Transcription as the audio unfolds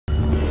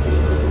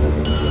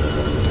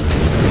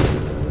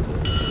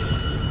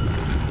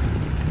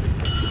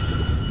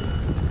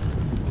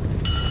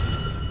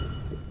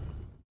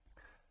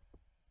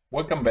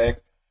Welcome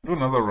back to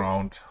another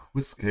round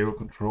with Cabal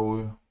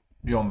Control.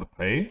 We're on the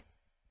play.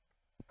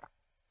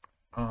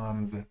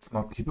 That's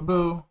not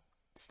keepable.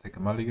 Let's take a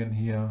mulligan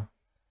here.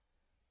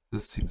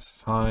 This seems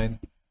fine.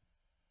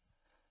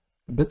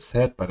 A bit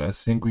sad, but I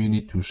think we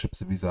need to ship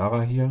the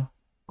Visara here,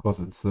 because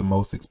it's the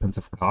most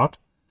expensive card.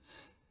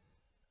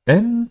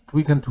 And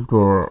we can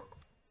tutor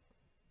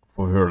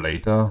for her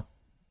later.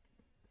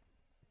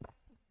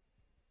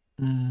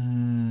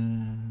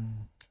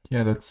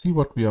 Yeah, let's see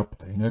what we are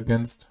playing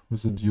against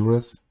with the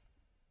Duress.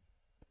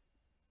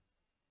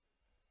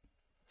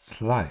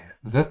 Sligh.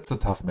 That's a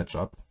tough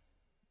matchup,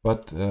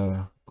 but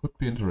could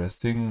be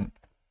interesting.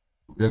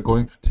 We are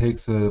going to take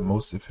the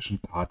most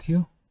efficient card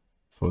here,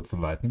 so it's a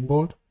Lightning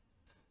Bolt.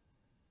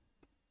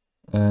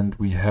 And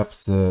we have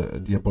the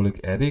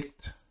Diabolic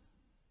Edict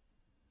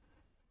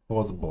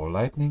for the Ball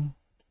Lightning.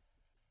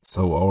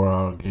 So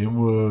our game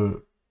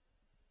will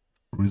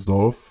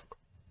resolve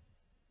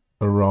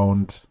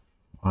around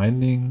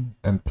finding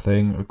and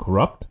playing a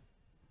Corrupt.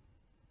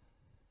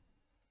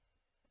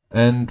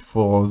 And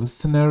for this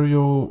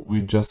scenario,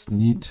 we just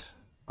need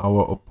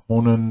our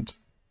opponent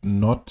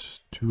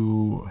not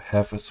to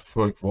have a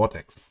Sulfuric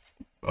Vortex.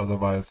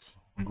 Otherwise,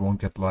 we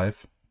won't get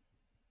life.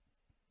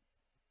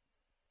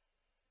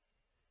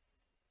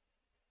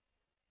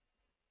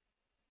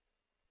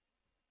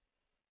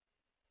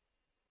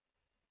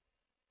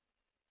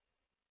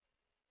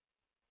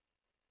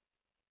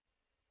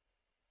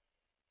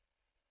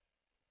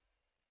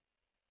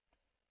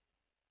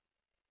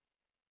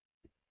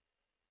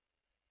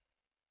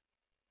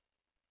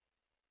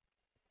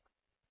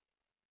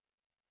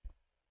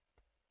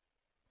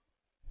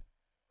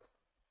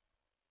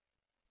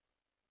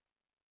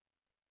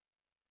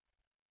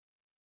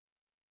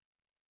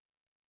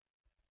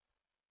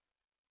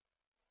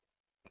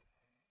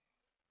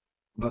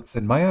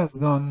 Bloodstained Mire is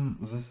gone,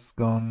 this is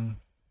gone.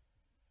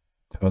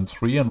 Turn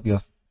 3 and we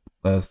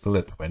are still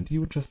at 20,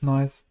 which is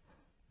nice.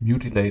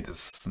 Mutilate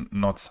is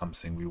not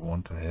something we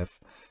want to have.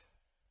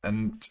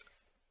 And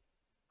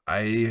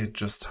I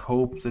just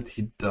hope that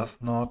he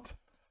does not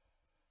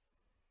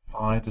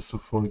find a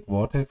Sulfuric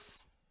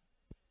Vortex,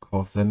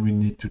 because then we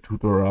need to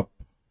tutor up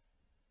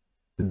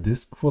the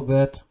disc for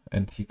that,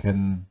 and he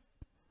can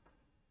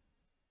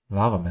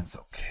Lavaman's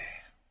okay.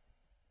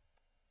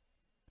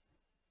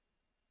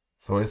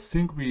 So I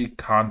think we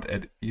can't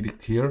add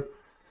Edict here,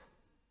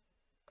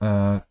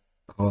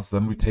 because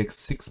then we take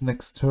 6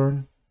 next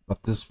turn,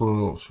 but this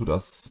will shoot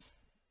us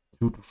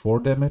 2 to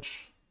 4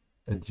 damage.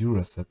 A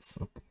Duress, that's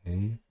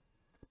okay.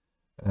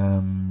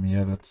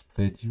 Yeah, let's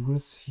play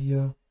Duress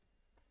here.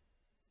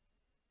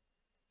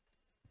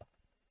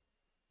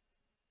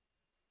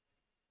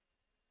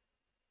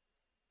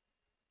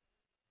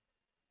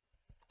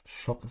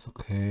 Shock is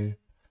okay.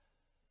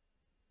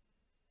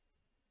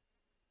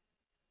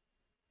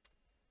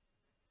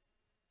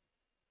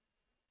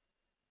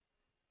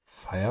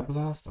 Fire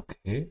Blast,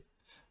 okay.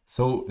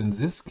 So in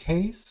this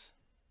case,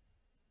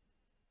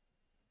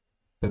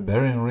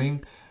 Barbarian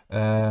Ring,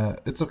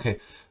 it's okay.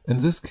 In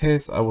this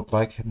case, I would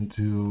like him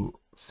to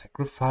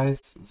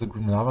sacrifice the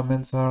Grim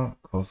Lavamancer,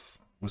 because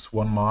with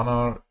 1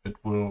 mana, it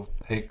will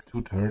take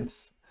 2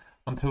 turns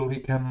until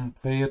he can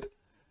play it.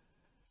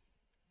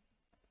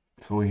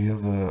 So he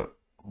has a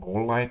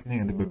Ball Lightning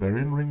and a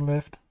Barbarian Ring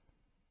left.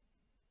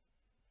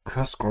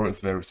 Curse Score is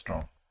very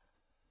strong.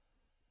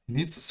 He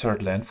needs a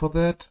 3rd land for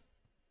that.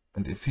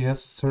 And if he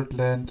has a 3rd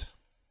land,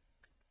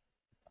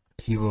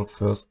 he will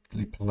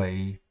firstly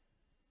play.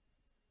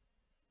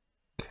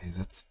 Okay,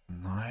 that's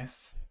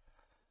nice.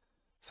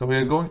 So we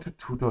are going to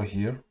tutor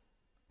here,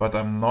 but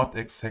I'm not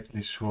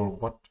exactly sure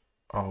what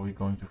are we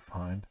going to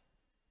find.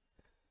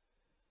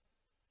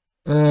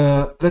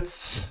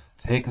 Let's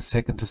take a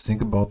second to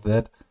think about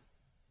that.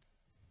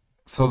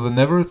 So the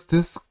Nevinyrral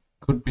disc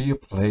could be a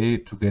play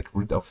to get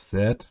rid of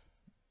that,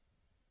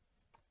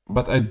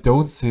 but I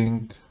don't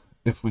think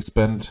if we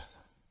spend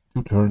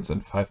 2 turns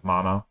and 5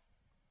 mana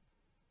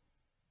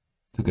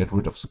to get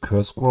rid of the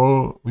Curse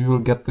Scroll, we will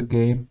get the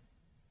game.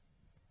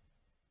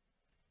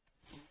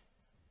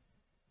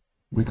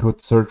 We could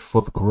search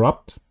for the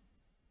Corrupt.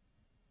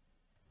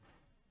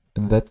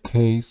 In that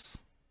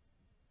case,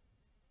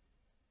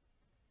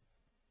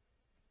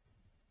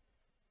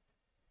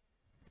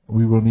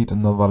 we will need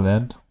another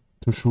land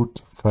to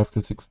shoot 5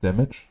 to 6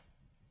 damage.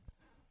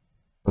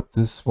 But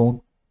this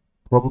won't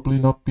probably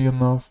not be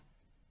enough.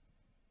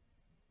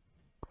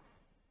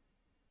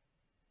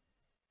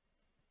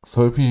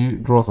 So if he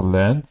draws a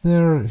land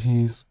there,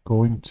 he's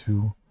going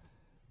to...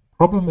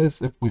 Problem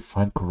is, if we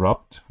find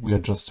Corrupt, we are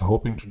just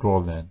hoping to draw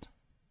a land.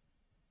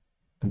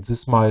 And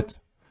this might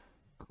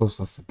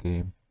cost us the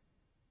game.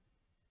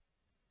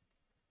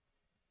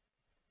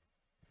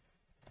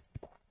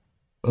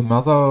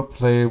 Another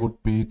play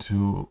would be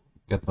to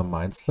get the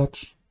Mind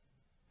Sludge.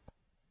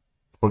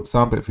 For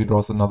example, if he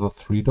draws another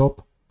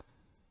 3-drop,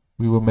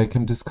 we will make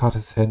him discard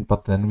his hand,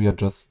 but then we are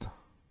just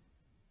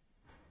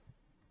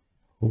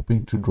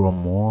hoping to draw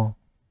more.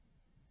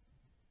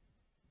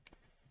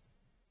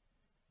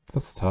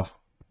 That's tough.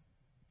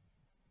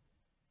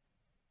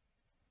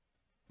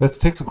 Let's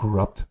take the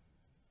Corrupt.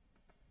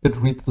 it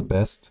reads the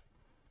best.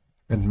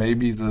 And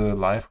maybe the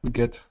life we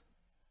get.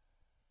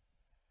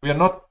 We are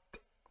not,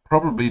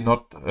 probably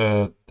not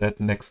that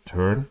next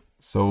turn,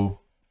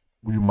 so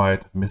we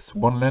might miss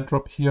one land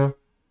drop here.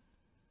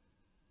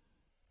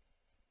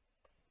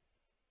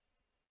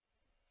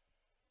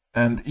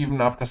 And even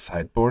after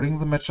sideboarding,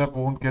 the matchup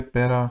won't get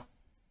better.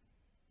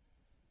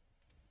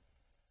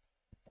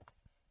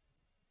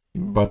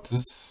 But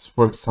this,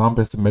 for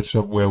example, is a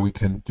matchup where we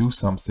can do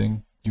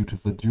something due to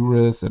the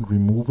Duress and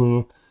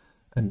removal.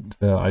 And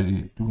I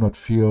do not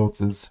feel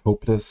this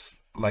hopeless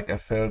like I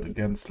felt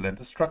against land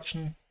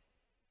destruction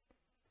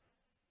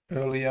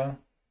earlier.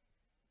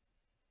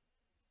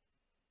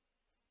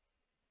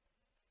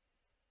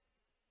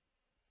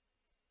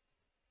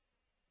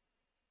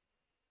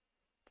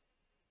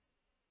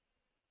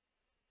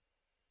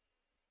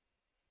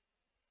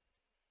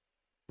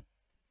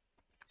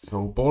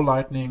 So Ball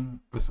Lightning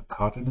with a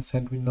card in his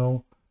hand, we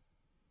know.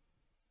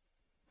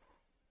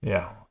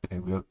 Yeah, okay,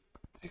 we'll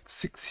take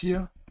 6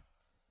 here.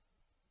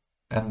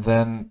 And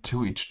then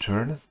 2 each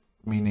turn,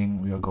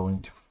 meaning we are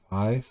going to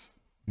 5.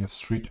 We have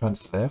 3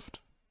 turns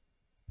left.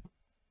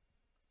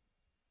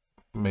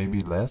 Maybe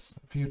less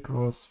if he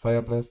draws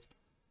Fire Blast.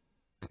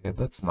 Okay,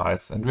 that's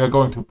nice. And we are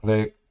going to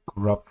play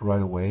Corrupt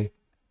right away.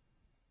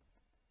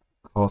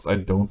 Because I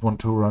don't want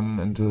to run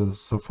into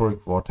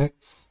Sulfuric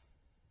Vortex.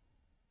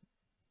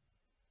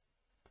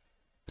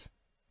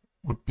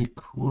 Would be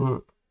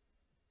cool.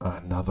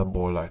 Another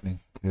Ball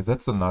Lightning. Okay,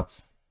 that's the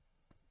nuts.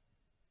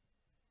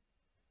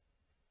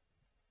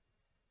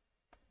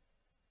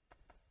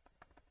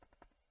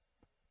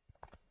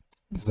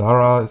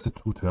 Visara is a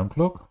 2-turn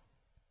clock.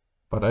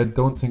 But I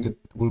don't think it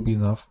will be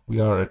enough. We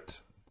are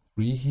at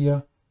 3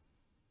 here.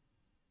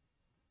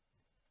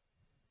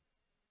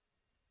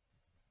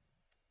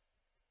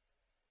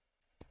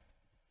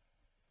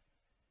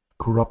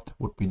 Corrupt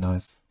would be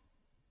nice.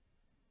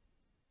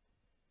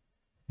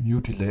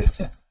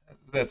 Mutilate.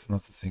 That's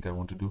not the thing I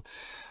want to do.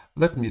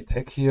 Let me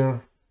attack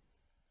here.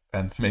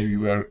 And maybe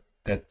we are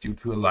dead due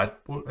to a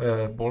light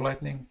ball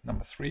lightning,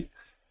 number 3.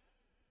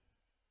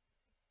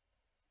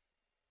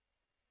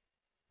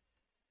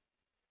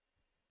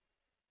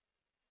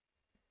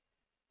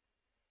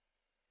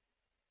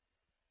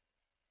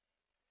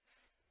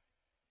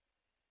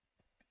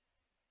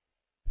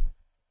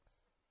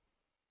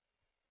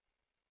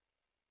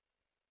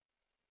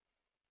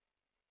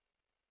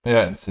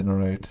 Yeah,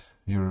 Incinerate,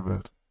 Hero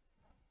Build.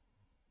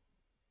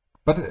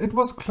 But it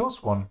was a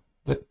close one.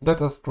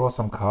 Let us draw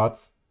some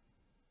cards.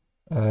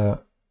 And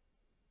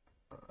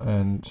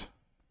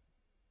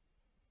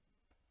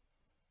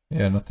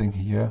yeah, nothing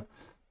here.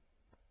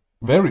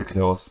 Very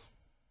close.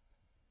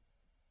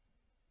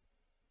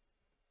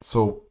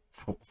 So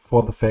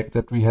for the fact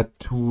that we had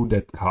 2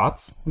 dead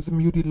cards with a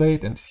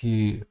Mutilate and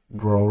he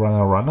draw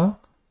runner,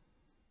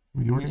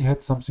 we really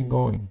had something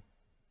going.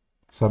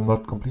 So I'm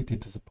not completely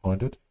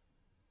disappointed.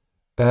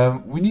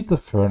 We need the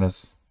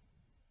Furnace.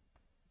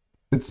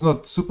 It's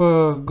not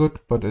super good,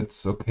 but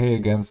it's okay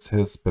against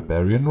his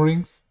Barbarian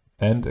Rings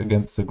and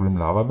against the Grim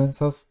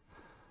Lavamancers.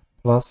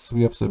 Plus,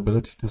 we have the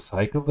ability to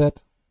cycle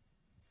that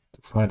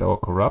to find our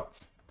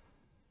Corrupts.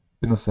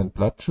 Innocent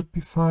Blood should be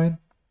fine.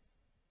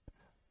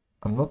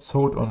 I'm not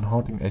sold on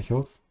Haunting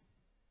Echoes,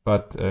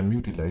 but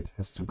Mutilate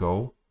has to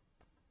go.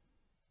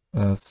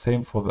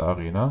 Same for the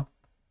Arena.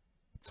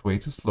 It's way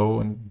too slow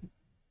and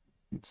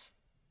it's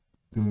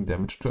doing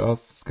damage to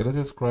us.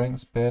 Skeletal Scrying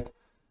is bad.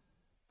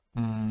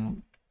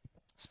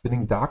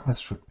 Spinning Darkness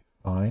should be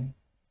fine.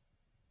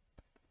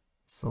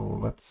 So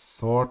let's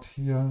sort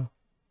here.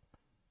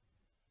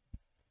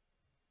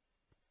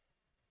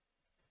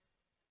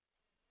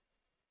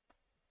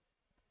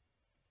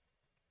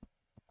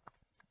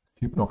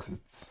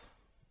 Hypnox,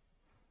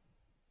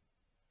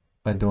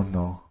 I don't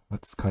know.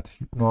 Let's cut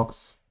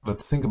Hypnox.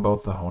 Let's think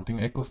about the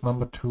Haunting Echoes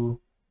number 2.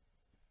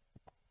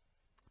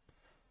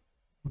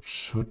 Which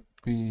should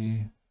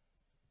be...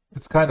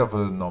 It's kind of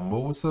a number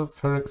with a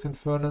Phyrexian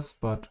Furnace,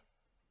 but...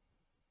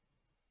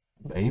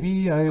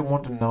 Maybe I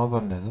want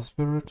another Nether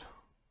Spirit.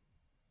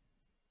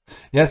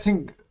 Yeah, I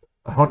think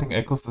Haunting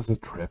Echoes is a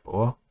trap,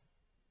 or?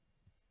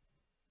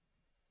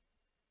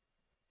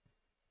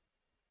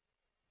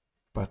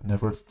 But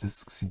Nevinyrral's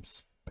disc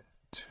seems bad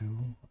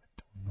too. I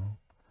don't know.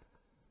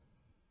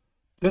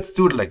 Let's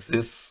do it like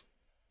this.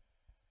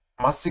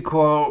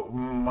 Masticore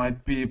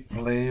might be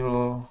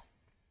playable,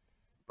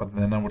 but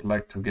then I would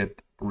like to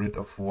get rid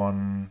of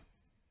one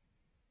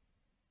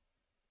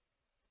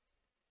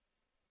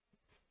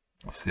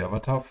of the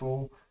Avatar of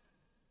Woe.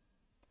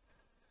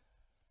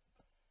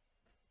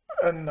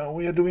 And now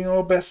we are doing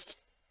our best.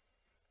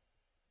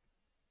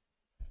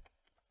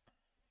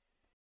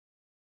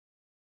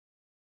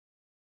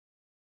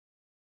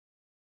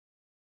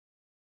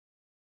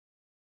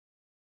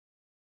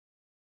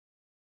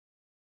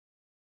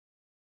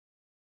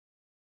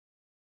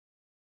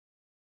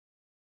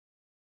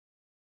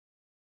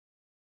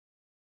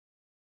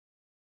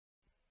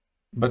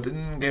 But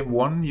in game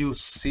 1, you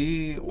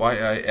see why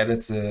I added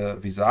the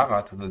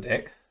Visara to the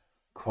deck.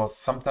 Because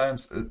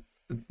sometimes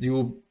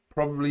you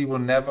probably will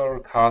never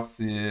cast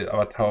the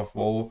Avatar of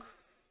Woe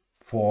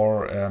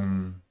for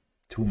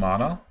 2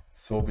 mana,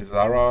 so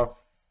Visara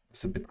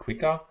is a bit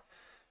quicker.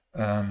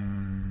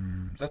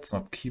 That's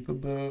not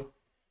keepable.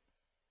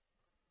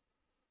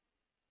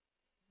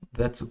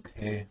 That's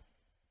okay.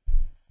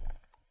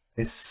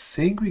 I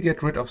think we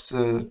get rid of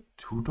the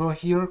tutor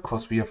here,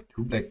 because we have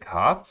 2 black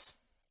cards.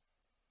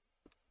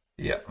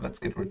 Yeah, let's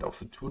get rid of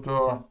the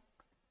tutor.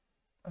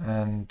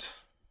 And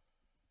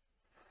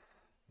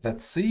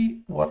let's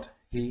see what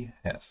he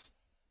has.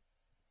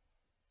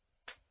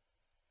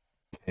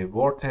 Okay,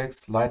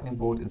 Vortex, Lightning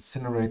Bolt,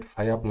 Incinerate,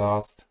 Fire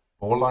Blast,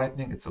 Ball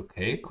Lightning. It's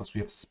okay, because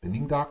we have the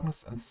Spinning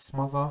Darkness and the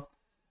Smother.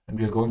 And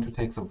we are going to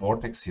take the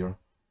Vortex here,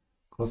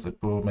 because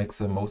it will make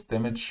the most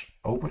damage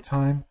over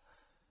time.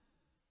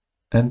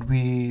 And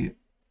we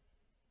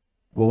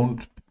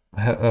won't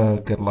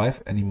get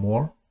life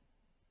anymore.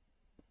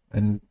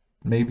 And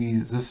maybe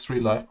this 3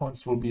 life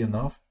points will be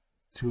enough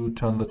to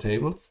turn the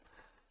tables.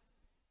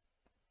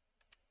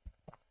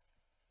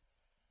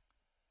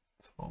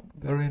 So,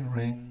 Barbarian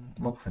Ring,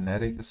 Mock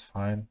Fanatic is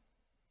fine.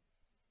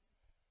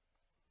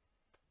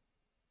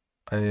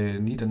 I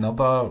need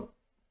another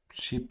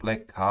cheap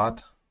black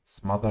card.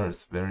 Smother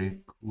is very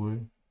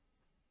cool.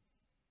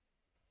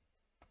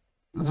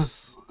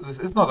 This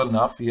is not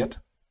enough yet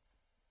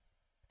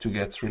to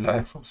get 3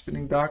 life from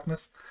Spinning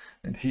Darkness,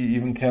 and he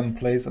even can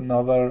place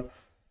another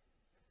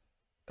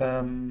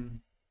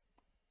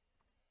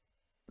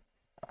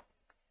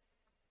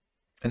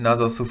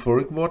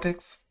Sulfuric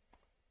Vortex.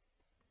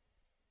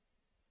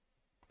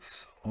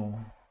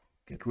 So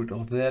get rid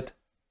of that.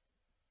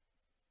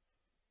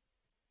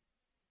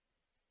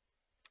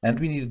 And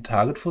we need a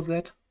target for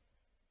that,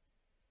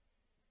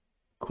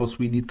 because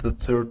we need the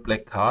 3rd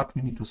black card.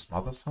 We need to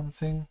smother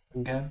something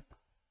again.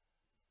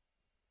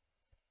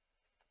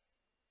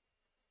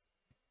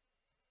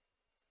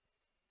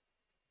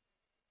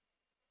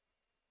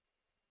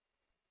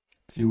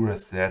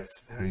 Duress, that's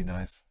very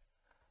nice.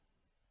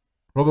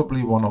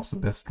 Probably one of the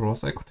best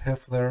draws I could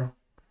have there,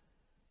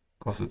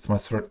 because it's my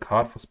 3rd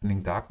card for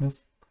Spinning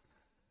Darkness.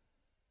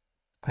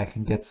 I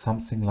can get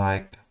something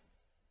like,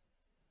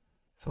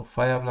 so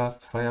Fire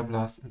Blast,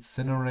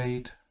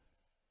 Incinerate,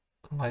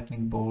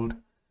 Lightning Bolt.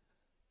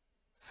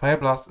 Fire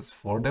Blast is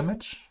 4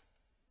 damage.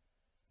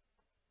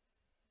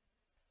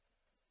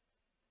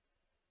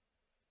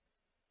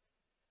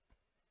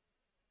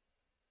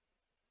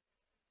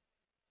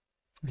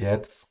 Yeah,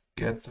 it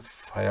gets a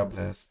Fire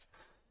Blast.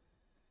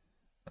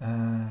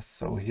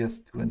 So he has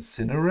 2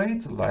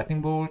 Incinerates, a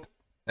Lightning Bolt,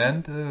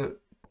 and a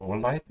Ball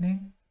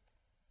Lightning.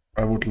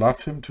 I would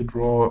love him to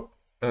draw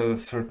a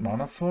 3rd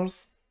mana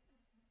source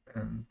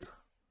and to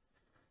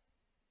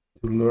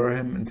lure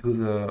him into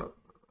the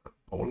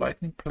Ball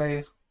Lightning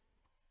play.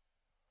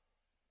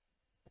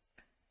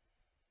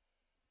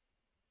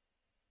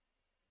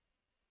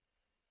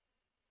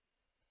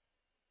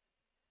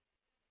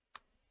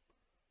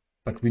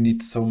 But we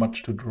need so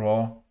much to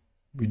draw.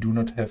 We do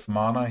not have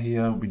mana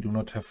here. We do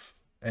not have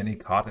any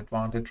card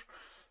advantage.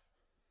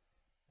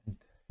 And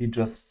he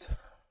just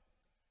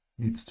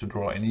needs to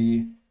draw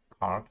any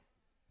card.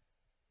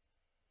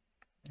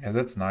 Yeah,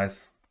 that's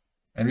nice.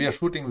 And we are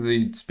shooting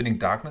the Spinning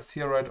Darkness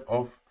here right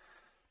off,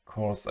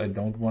 because I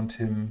don't want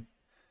him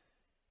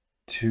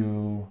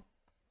to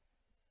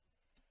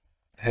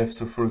have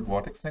Sulfuric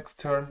Vortex next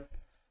turn.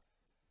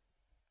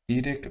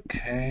 Edict,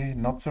 okay,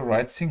 not the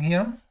right thing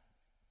here.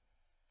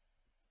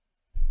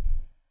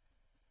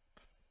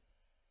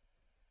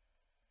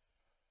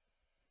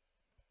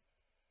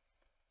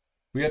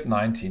 We're at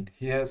 19.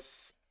 He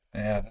has...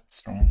 yeah, that's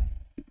strong.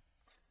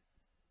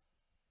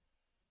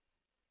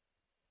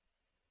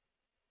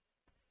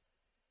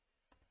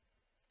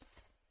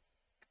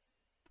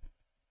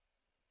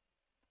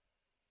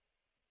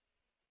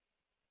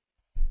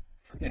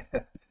 Yeah.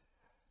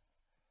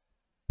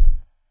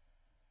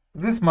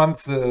 This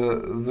month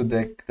the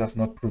deck does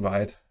not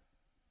provide,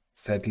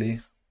 sadly.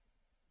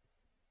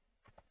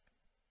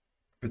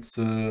 It's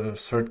the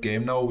 3rd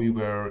game now. We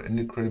were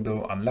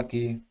incredibly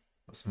unlucky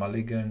with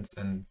mulligans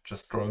and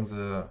just drawing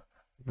the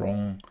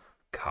wrong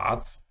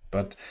cards.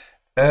 But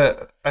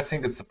I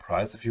think it's a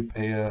price if you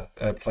play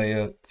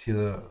a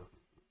tier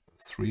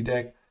 3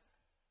 deck.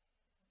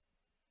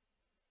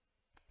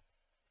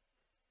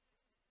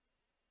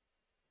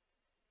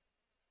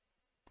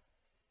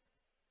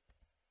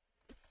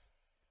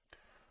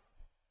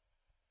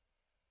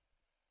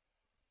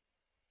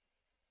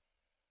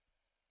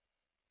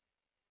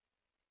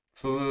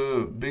 So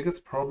the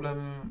biggest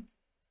problem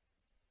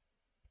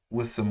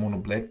with the mono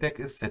black deck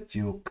is that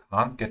you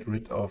can't get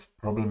rid of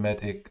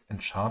problematic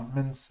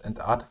enchantments and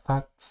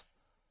artifacts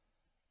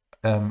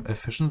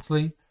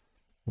efficiently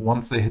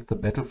once they hit the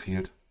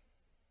battlefield.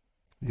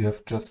 You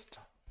have just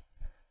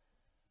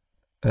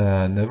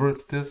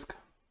Nevinyrral's Disc,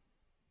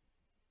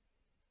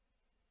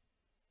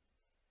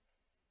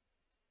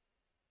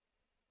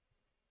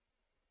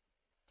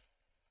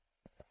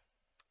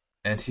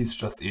 and he's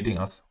just eating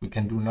us. We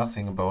can do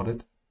nothing about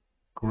it.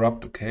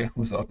 Corrupt, okay,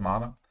 without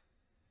mana.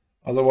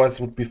 Otherwise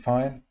would be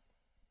fine.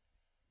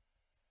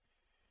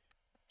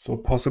 So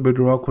possible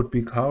draw could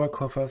be Cabal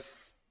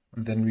Coffers,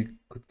 and then we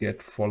could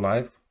get 4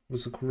 life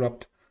with a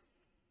Corrupt.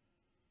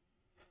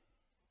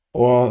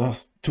 Or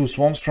 2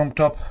 Swarms from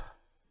top.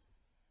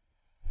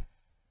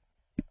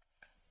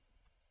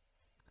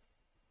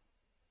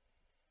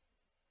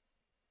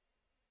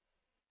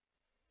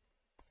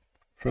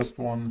 First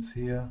one is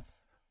here.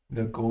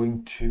 We are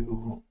going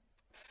to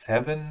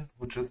 7,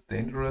 which is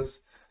dangerous.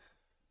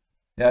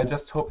 Yeah, I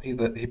just hope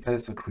that he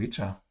plays a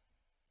creature.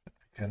 That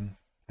we can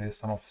play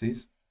some of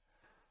these.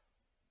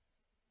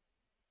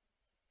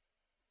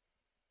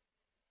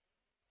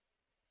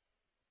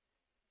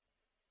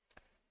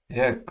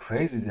 Yeah,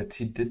 crazy that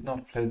he did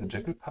not play the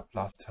Jackal Pup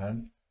last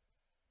turn.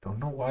 Don't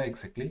know why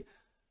exactly.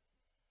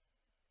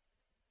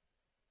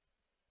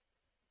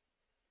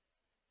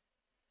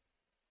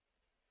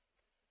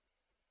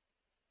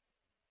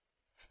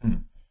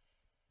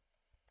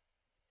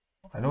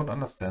 I don't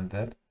understand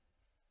that.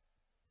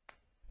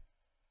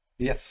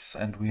 Yes,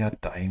 and we are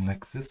dying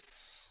like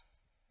this.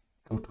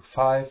 Go to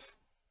 5,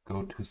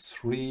 go to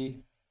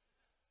 3,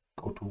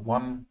 go to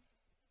 1.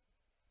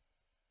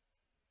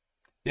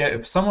 Yeah,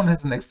 if someone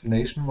has an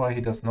explanation why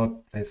he does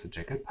not place a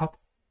Jackal Pup.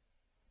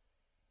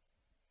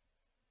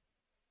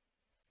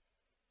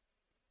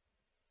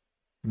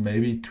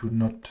 Maybe to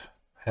not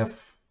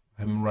have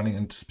him running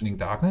into Spinning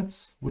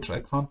Darknets, which I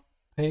can't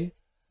pay.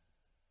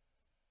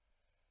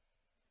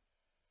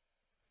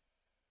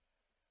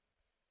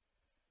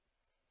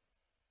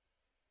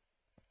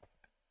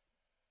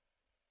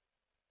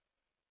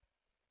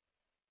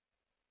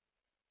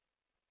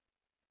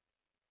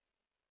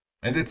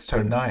 And it's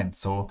turn 9,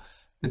 so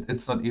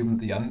it's not even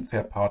the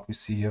unfair part we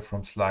see here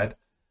from Sligh.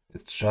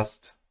 It's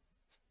just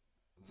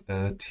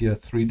a tier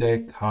 3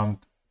 deck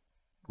can't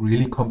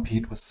really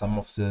compete with some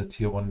of the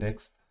tier 1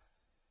 decks.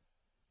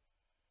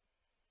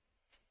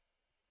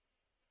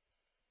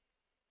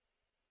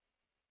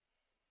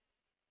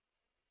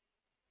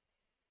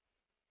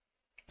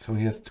 So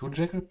he has 2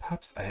 Jackal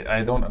Pups?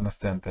 I don't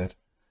understand that.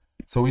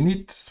 So we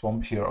need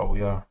Swamp here or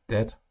we are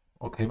dead.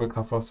 Or Cabal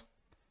Coffers.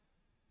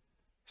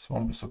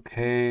 Swamp is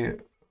okay.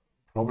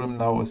 Problem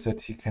now is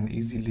that he can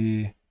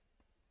easily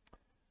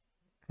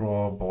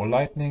draw Ball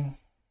Lightning.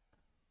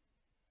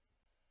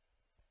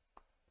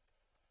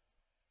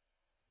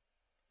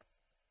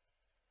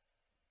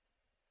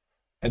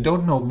 I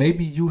don't know,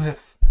 maybe you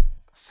have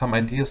some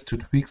ideas to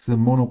tweak the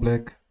mono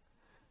black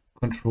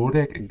control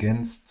deck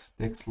against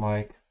decks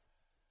like...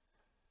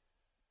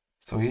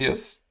 So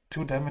here's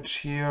 2 damage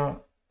here,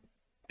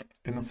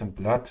 Innocent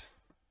Blood.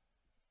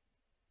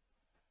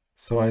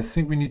 So I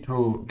think we need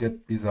to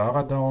get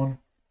Visara down.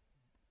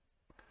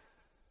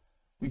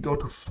 We go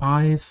to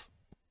 5.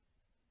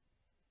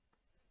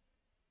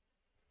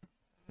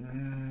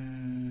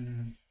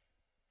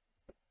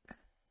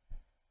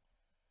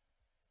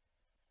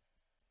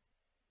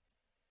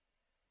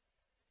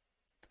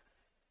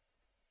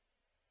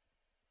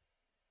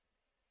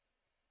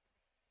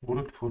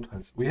 Wooded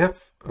Foothills. We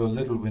have a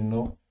little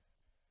window.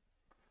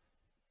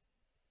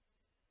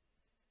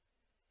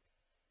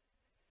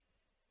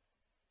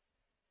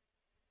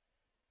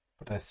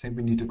 But I think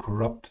we need to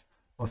Corrupt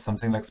or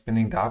something like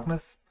Spinning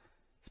Darkness.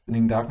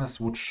 Spinning Darkness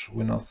would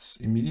win us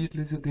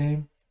immediately the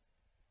game,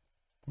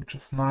 which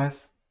is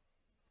nice.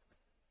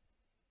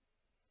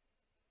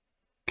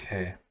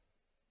 Okay.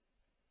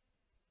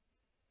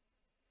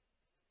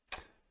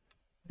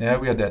 Yeah,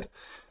 we are dead.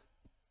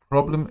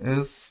 Problem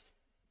is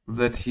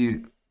that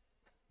he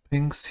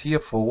pings here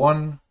for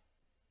 1,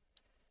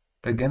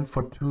 again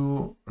for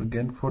 2,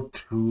 again for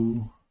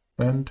 2,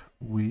 and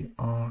we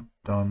are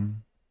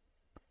done.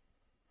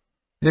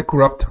 Yeah,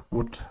 Corrupt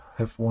would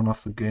have won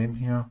us the game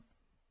here.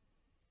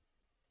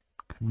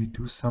 Can we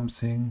do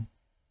something?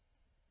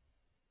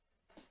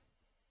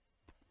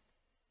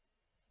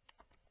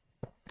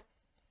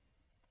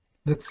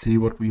 Let's see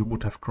what we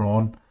would have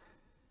drawn.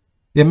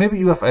 Yeah, maybe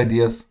you have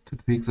ideas to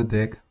tweak the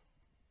deck.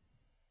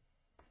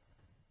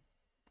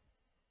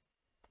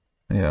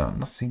 Yeah,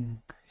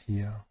 nothing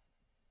here.